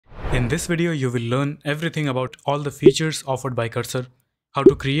In this video, you will learn everything about all the features offered by Cursor, how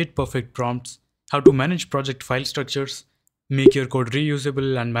to create perfect prompts, how to manage project file structures, make your code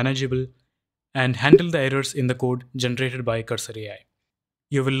reusable and manageable, and handle the errors in the code generated by Cursor AI.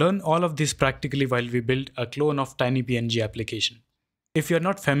 You will learn all of this practically while we build a clone of TinyPNG application. If you're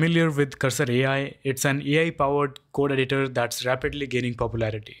not familiar with Cursor AI, it's an AI-powered code editor that's rapidly gaining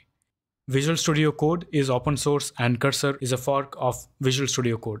popularity. Visual Studio Code is open source and Cursor is a fork of Visual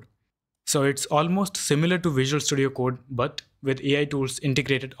Studio Code. So it's almost similar to Visual Studio Code, but with AI tools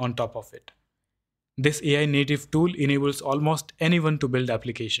integrated on top of it. This AI native tool enables almost anyone to build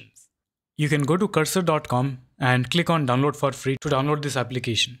applications. You can go to cursor.com and click on download for free to download this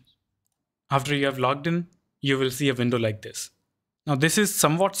application. After you have logged in, you will see a window like this. Now this is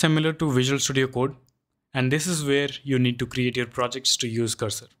somewhat similar to Visual Studio Code, and this is where you need to create your projects to use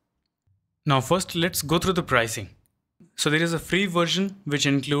Cursor. Now first, let's go through the pricing. So there is a free version which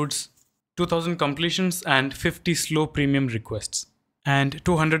includes 2000 completions and 50 slow premium requests and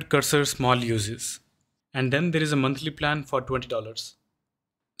 200 Cursor small uses. And then there is a monthly plan for $20.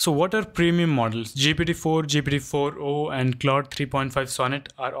 So what are premium models? GPT-4, GPT-4o and Claude 3.5 Sonnet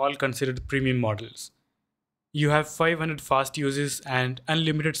are all considered premium models. You have 500 fast uses and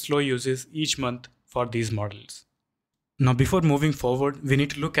unlimited slow uses each month for these models. Now before moving forward, we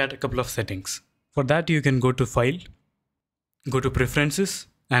need to look at a couple of settings. For that, you can go to File, go to Preferences,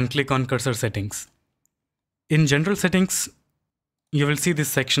 and click on Cursor Settings. In General Settings, you will see this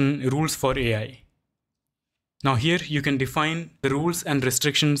section, Rules for AI. Now here you can define the rules and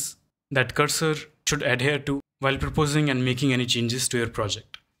restrictions that Cursor should adhere to while proposing and making any changes to your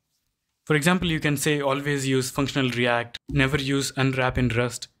project. For example, you can say always use functional React, never use unwrap in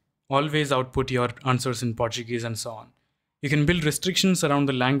Rust, always output your answers in Portuguese, and so on. You can build restrictions around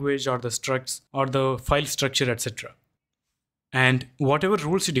the language or the structs or the file structure, etc. And whatever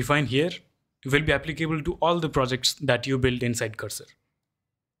rules you define here will be applicable to all the projects that you build inside Cursor.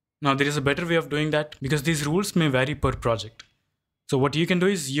 Now there is a better way of doing that because these rules may vary per project. So what you can do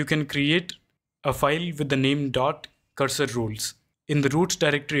is you can create a file with the name .cursorrules in the root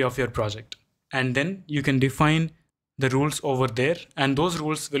directory of your project. And then you can define the rules over there, and those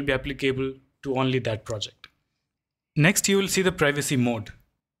rules will be applicable to only that project. Next, you will see the privacy mode.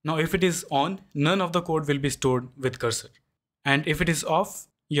 Now if it is on, none of the code will be stored with Cursor. And if it is off,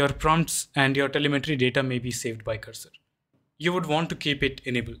 your prompts and your telemetry data may be saved by Cursor. You would want to keep it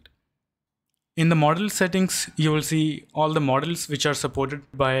enabled. In the model settings, you will see all the models which are supported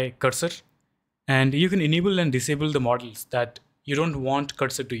by Cursor, and you can enable and disable the models that you don't want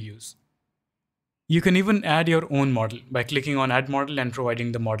Cursor to use. You can even add your own model by clicking on Add Model and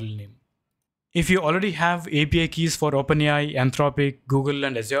providing the model name. If you already have API keys for OpenAI, Anthropic, Google,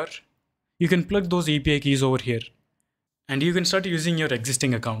 and Azure, you can plug those API keys over here. And you can start using your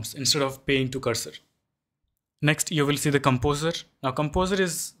existing accounts instead of paying to Cursor. Next, you will see the Composer. Now, Composer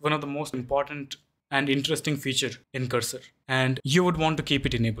is one of the most important and interesting feature in Cursor, and you would want to keep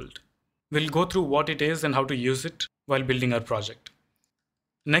it enabled. We'll go through what it is and how to use it while building our project.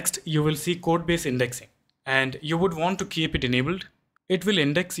 Next, you will see code-based indexing, and you would want to keep it enabled. It will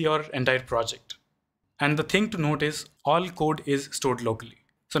index your entire project. And the thing to note is all code is stored locally,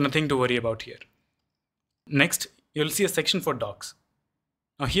 so nothing to worry about here. Next, you'll see a section for docs.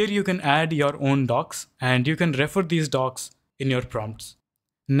 Now here you can add your own docs and you can refer these docs in your prompts.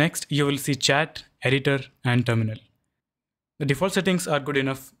 Next, you will see chat, editor, and terminal. The default settings are good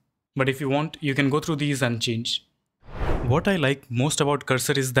enough, but if you want, you can go through these and change. What I like most about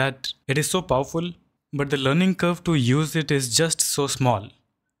Cursor is that it is so powerful, but the learning curve to use it is just so small.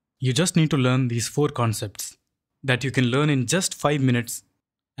 You just need to learn these 4 concepts that you can learn in just 5 minutes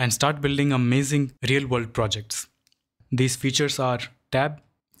and start building amazing real-world projects. These features are Tab,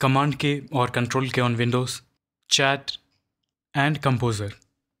 Command K or Control K on Windows, Chat, and Composer.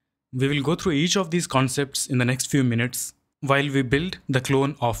 We will go through each of these concepts in the next few minutes while we build the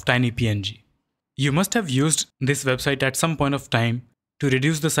clone of TinyPNG. You must have used this website at some point of time to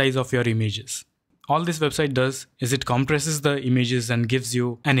reduce the size of your images. All this website does is it compresses the images and gives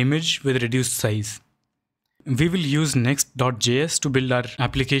you an image with reduced size. We will use Next.js to build our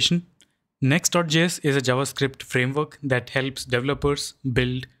application. Next.js is a JavaScript framework that helps developers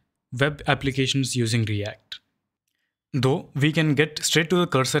build web applications using React. Though we can get straight to the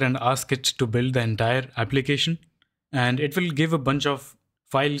Cursor and ask it to build the entire application, and it will give a bunch of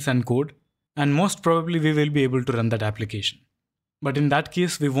files and code, and most probably we will be able to run that application. But in that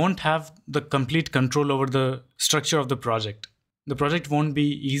case, we won't have the complete control over the structure of the project. The project won't be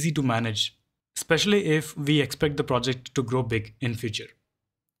easy to manage, especially if we expect the project to grow big in future.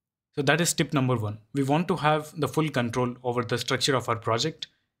 So that is tip number 1. We want to have the full control over the structure of our project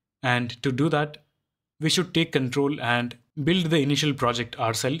And to do that, we should take control and build the initial project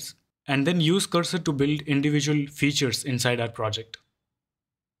ourselves, and then use Cursor to build individual features inside our project.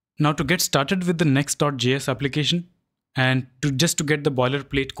 Now to get started with the next.js application, and to get the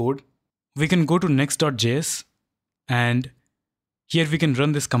boilerplate code, we can go to next.js, and here we can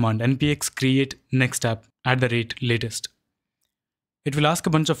run this command npx create next app @latest. It will ask a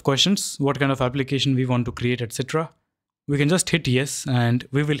bunch of questions, what kind of application we want to create, etc. We can just hit yes, and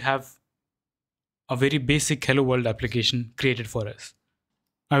we will have a very basic hello world application created for us.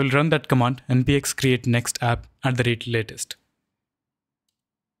 I will run that command npx create next app @latest.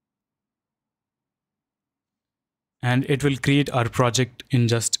 And it will create our project in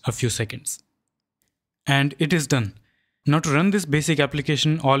just a few seconds. And it is done. Now to run this basic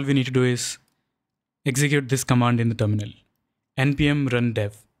application, all we need to do is execute this command in the terminal, npm run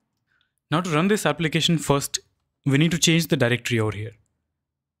dev. Now to run this application, first we need to change the directory over here.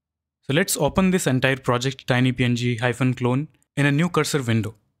 So let's open this entire project tinypng-clone in a new cursor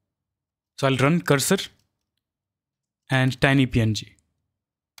window. So I'll run cursor and tinypng.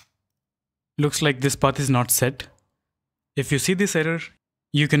 Looks like this path is not set. If you see this error,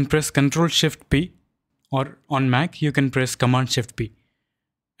 you can press Ctrl+Shift+P, or on Mac you can press Command+Shift+P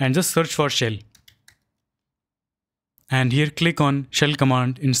and just search for shell. And here click on shell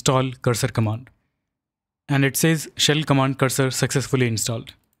command install cursor command. And it says shell command cursor successfully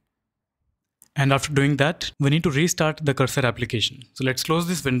installed. And after doing that, we need to restart the cursor application. So let's close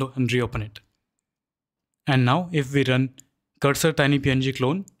this window and reopen it. And now if we run cursor tinypng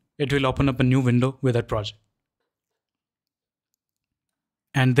clone, it will open up a new window with our project.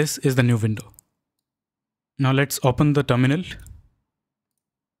 And this is the new window. Now let's open the terminal.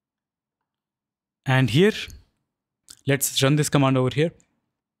 And here, let's run this command over here.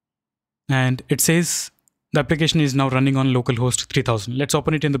 And it says the application is now running on localhost 3000. Let's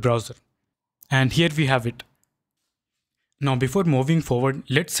open it in the browser. And here we have it. Now before moving forward,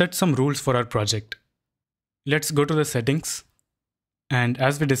 let's set some rules for our project. Let's go to the settings. And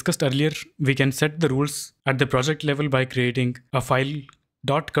as we discussed earlier, we can set the rules at the project level by creating a file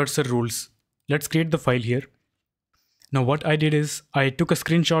 .cursorrules. Let's create the file here. Now what I did is I took a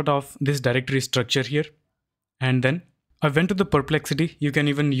screenshot of this directory structure here, and then I went to the Perplexity. You can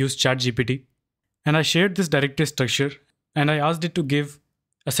even use ChatGPT, and I shared this directory structure, and I asked it to give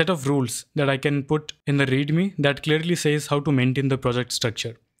a set of rules that I can put in the README that clearly says how to maintain the project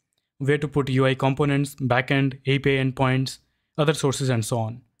structure, where to put UI components, backend, API endpoints, other sources, and so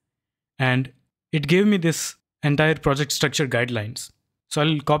on. And it gave me this entire project structure guidelines. So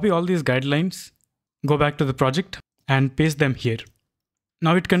I'll copy all these guidelines, go back to the project, and paste them here.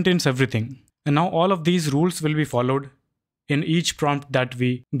 Now it contains everything. And now all of these rules will be followed in each prompt that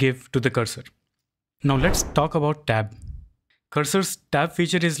we give to the cursor. Now let's talk about tab. Cursor's tab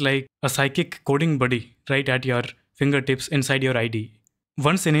feature is like a psychic coding buddy right at your fingertips inside your IDE.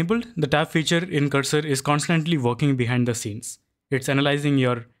 Once enabled, the tab feature in Cursor is constantly working behind the scenes. It's analyzing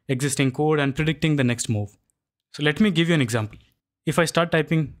your existing code and predicting the next move. So let me give you an example. If I start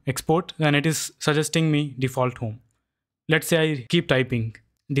typing export, then it is suggesting me default home. Let's say I keep typing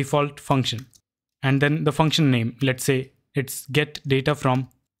default function, and then the function name, let's say it's get data from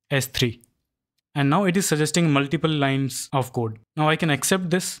S3. And now it is suggesting multiple lines of code. Now I can accept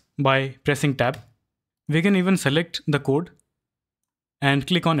this by pressing tab. We can even select the code and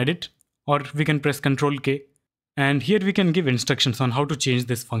click on edit, or we can press Ctrl+K. And here we can give instructions on how to change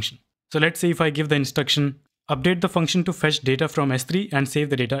this function. So let's say if I give the instruction, update the function to fetch data from S3 and save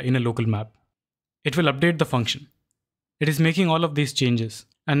the data in a local map. It will update the function. It is making all of these changes.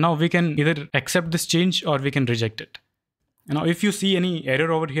 And now we can either accept this change or we can reject it. Now if you see any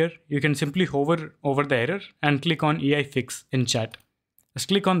error over here, you can simply hover over the error and click on EI fix in chat. Just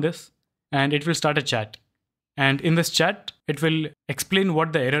click on this and it will start a chat. And in this chat, it will explain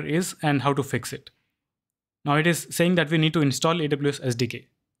what the error is and how to fix it. Now it is saying that we need to install AWS SDK.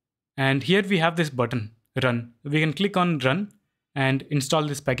 And here we have this button, run. We can click on run and install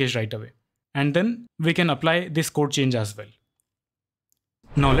this package right away. And then we can apply this code change as well.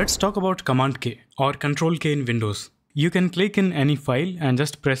 Now let's talk about Command K or Control K in Windows. You can click in any file and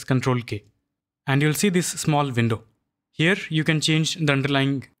just press Control K. And you'll see this small window. Here you can change the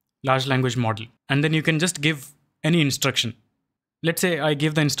underlying large language model. And then you can just give any instruction. Let's say I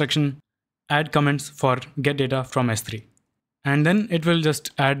give the instruction add comments for get data from S3. And then it will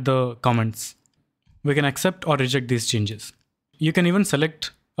just add the comments. We can accept or reject these changes. You can even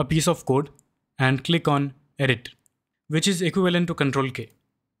select a piece of code and click on edit, which is equivalent to Control K.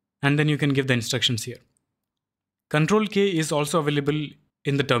 And then you can give the instructions here. Control K is also available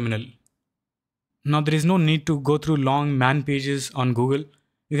in the terminal. Now there is no need to go through long man pages on Google.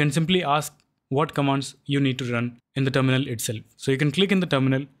 you can simply ask what commands you need to run in the terminal itself. So you can click in the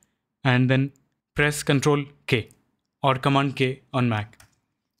terminal and then press Ctrl K or Command K on Mac.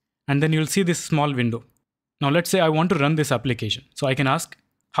 And then you'll see this small window. Now let's say I want to run this application. So I can ask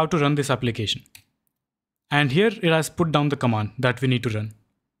how to run this application. And here it has put down the command that we need to run.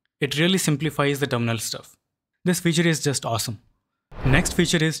 It really simplifies the terminal stuff. This feature is just awesome. Next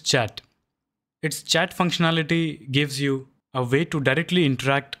feature is chat. Its chat functionality gives you a way to directly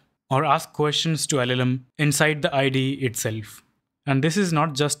interact or ask questions to LLM inside the IDE itself. And this is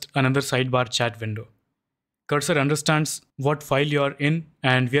not just another sidebar chat window. Cursor understands what file you are in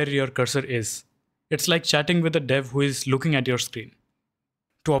and where your cursor is. It's like chatting with a dev who is looking at your screen.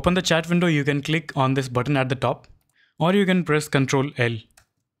 To open the chat window, you can click on this button at the top, or you can press Ctrl L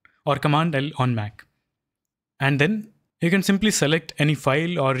or Command L on Mac. And then you can simply select any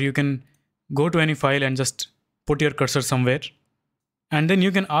file, or you can go to any file and just put your cursor somewhere. And then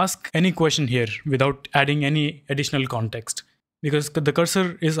you can ask any question here without adding any additional context, because the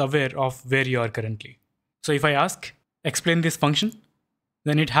cursor is aware of where you are currently. So if I ask, explain this function,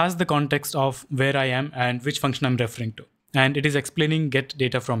 then it has the context of where I am and which function I'm referring to. And it is explaining get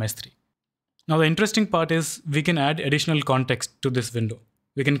data from S3. Now the interesting part is we can add additional context to this window.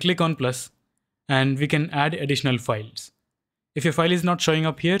 We can click on plus and we can add additional files. If your file is not showing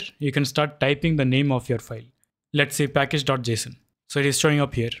up here, you can start typing the name of your file. Let's say package.json. So it is showing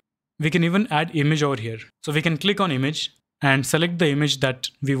up here. We can even add image over here. So we can click on image and select the image that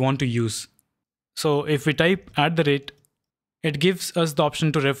we want to use. So if we type @, it gives us the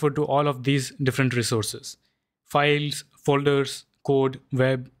option to refer to all of these different resources: files, folders, code,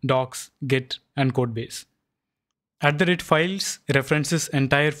 web, docs, Git, and codebase. @files references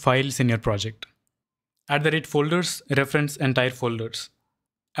entire files in your project. @folders reference entire folders.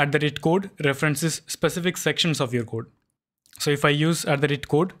 @code references specific sections of your code. So if I use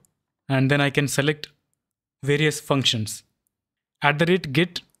 @code, and then I can select various functions.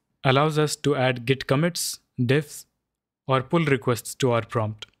 @git allows us to add git commits, diffs, or pull requests to our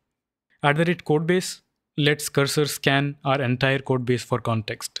prompt. @codebase lets cursor scan our entire codebase for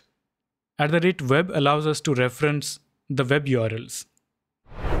context. @web allows us to reference the web URLs.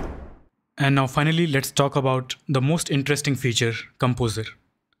 And now finally, let's talk about the most interesting feature, Composer.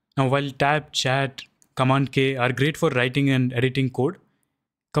 Now while tab, chat, Command K are great for writing and editing code,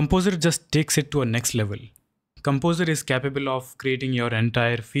 Composer just takes it to a next level. Composer is capable of creating your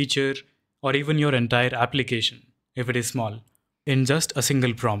entire feature or even your entire application, if it is small, in just a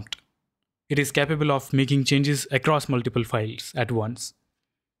single prompt. It is capable of making changes across multiple files at once.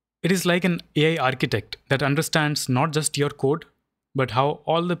 It is like an AI architect that understands not just your code, but how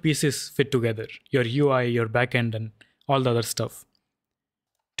all the pieces fit together, your UI, your backend, and all the other stuff.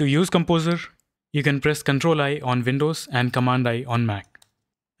 To use Composer, you can press Ctrl I on Windows and Command I on Mac,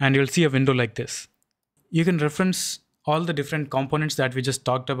 and you'll see a window like this. You can reference all the different components that we just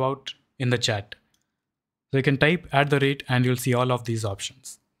talked about in the chat. So you can type @ and you'll see all of these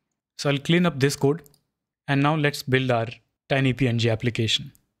options. So I'll clean up this code, and now let's build our TinyPNG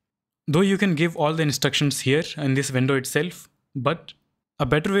application. Though you can give all the instructions here in this window itself, but a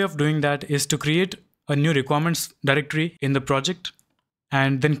better way of doing that is to create a new requirements directory in the project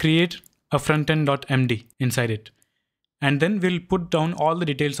and then create a frontend.md inside it. And then we'll put down all the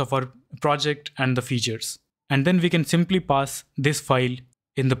details of our project and the features. And then we can simply pass this file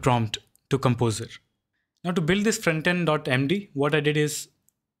in the prompt to Composer. Now to build this frontend.md, what I did is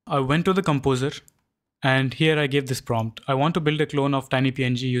I went to the Composer and here I gave this prompt. I want to build a clone of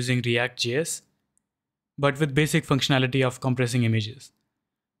TinyPNG using React.js, but with basic functionality of compressing images.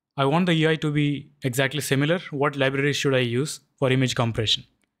 I want the UI to be exactly similar. What libraries should I use for image compression?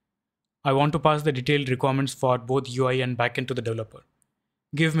 I want to pass the detailed requirements for both UI and backend to the developer.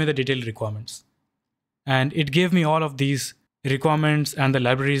 Give me the detailed requirements. And it gave me all of these requirements and the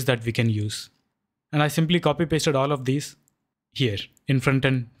libraries that we can use. And I simply copy pasted all of these here in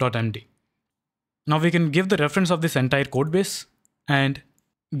frontend.md. Now we can give the reference of this entire code base and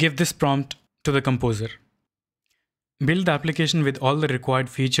give this prompt to the Composer. Build the application with all the required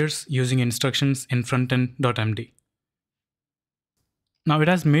features using instructions in frontend.md. Now it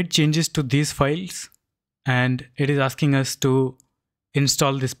has made changes to these files and it is asking us to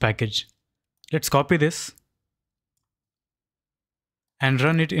install this package. Let's copy this and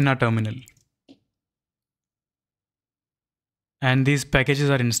run it in our terminal. And these packages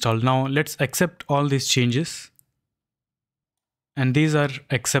are installed. Now let's accept all these changes. And these are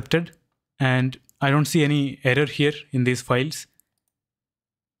accepted. And I don't see any error here in these files.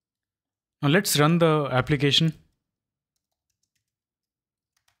 Now let's run the application.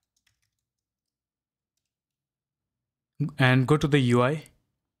 And go to the UI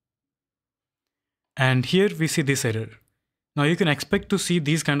And here we see this error. Now you can expect to see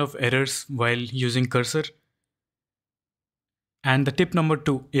these kind of errors while using cursor. And the tip number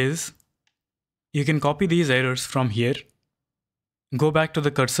 2 is you can copy these errors from here, go back to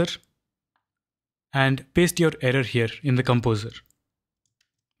the cursor and paste your error here in the composer.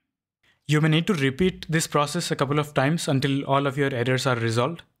 You may need to repeat this process a couple of times until all of your errors are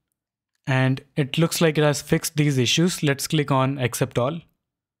resolved. And it looks like it has fixed these issues. Let's click on accept all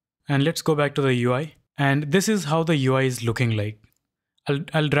and let's go back to the UI. And this is how the UI is looking like.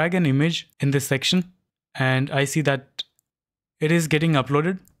 I'll drag an image in this section and I see that it is getting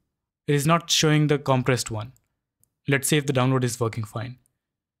uploaded. It is not showing the compressed one. Let's see if the download is working fine.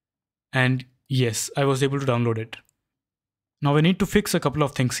 And yes, I was able to download it. Now we need to fix a couple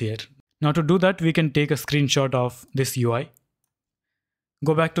of things here. Now to do that, we can take a screenshot of this UI.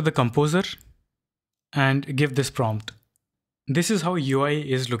 Go back to the composer and give this prompt. This is how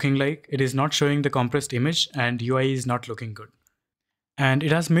UI is looking like. It is not showing the compressed image and UI is not looking good. And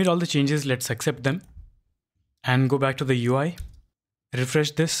it has made all the changes. Let's accept them and go back to the UI.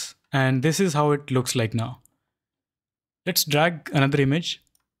 Refresh this and this is how it looks like now. Let's drag another image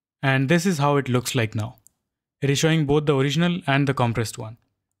and this is how it looks like now. It is showing both the original and the compressed one.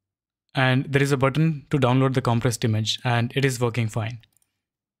 And there is a button to download the compressed image and it is working fine.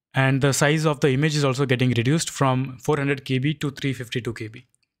 And the size of the image is also getting reduced from 400 KB to 352 KB.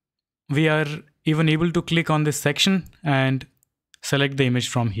 We are even able to click on this section and select the image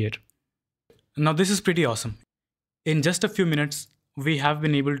from here. Now this is pretty awesome. In just a few minutes, we have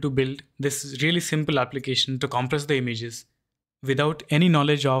been able to build this really simple application to compress the images without any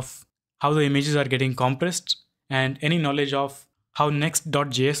knowledge of how the images are getting compressed and any knowledge of how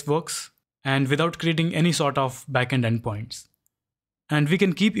Next.js works and without creating any sort of backend endpoints. And we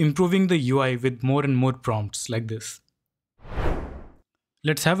can keep improving the UI with more and more prompts like this.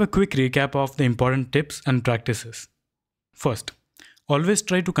 Let's have a quick recap of the important tips and practices. First, always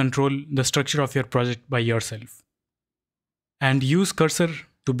try to control the structure of your project by yourself. And use cursor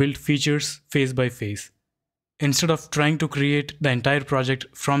to build features phase by phase, instead of trying to create the entire project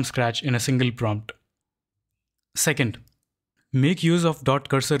from scratch in a single prompt. Second, make use of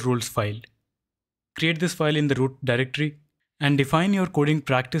 .cursorrules file. Create this file in the root directory and define your coding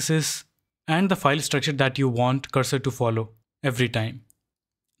practices and the file structure that you want cursor to follow every time.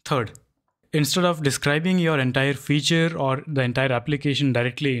 Third, instead of describing your entire feature or the entire application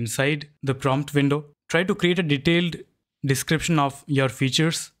directly inside the prompt window, try to create a detailed description of your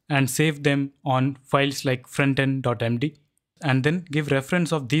features and save them on files like frontend.md and then give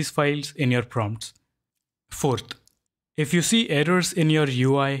reference of these files in your prompts. Fourth, if you see errors in your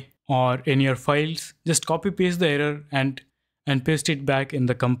UI or in your files, just copy paste the error and paste it back in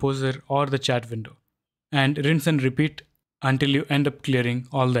the composer or the chat window and rinse and repeat until you end up clearing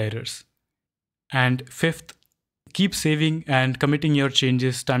all the errors. And fifth, keep saving and committing your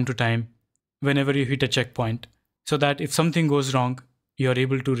changes time to time whenever you hit a checkpoint so that if something goes wrong, you are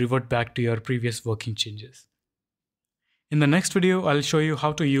able to revert back to your previous working changes. In the next video, I'll show you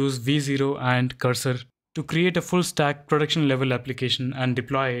how to use V0 and cursor to create a full stack production level application and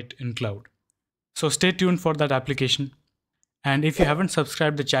deploy it in cloud. So stay tuned for that application. And if you haven't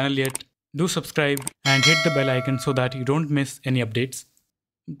subscribed the channel yet, do subscribe and hit the bell icon so that you don't miss any updates.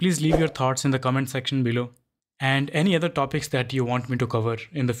 Please leave your thoughts in the comment section below and any other topics that you want me to cover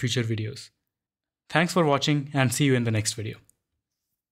in the future videos. Thanks for watching and see you in the next video.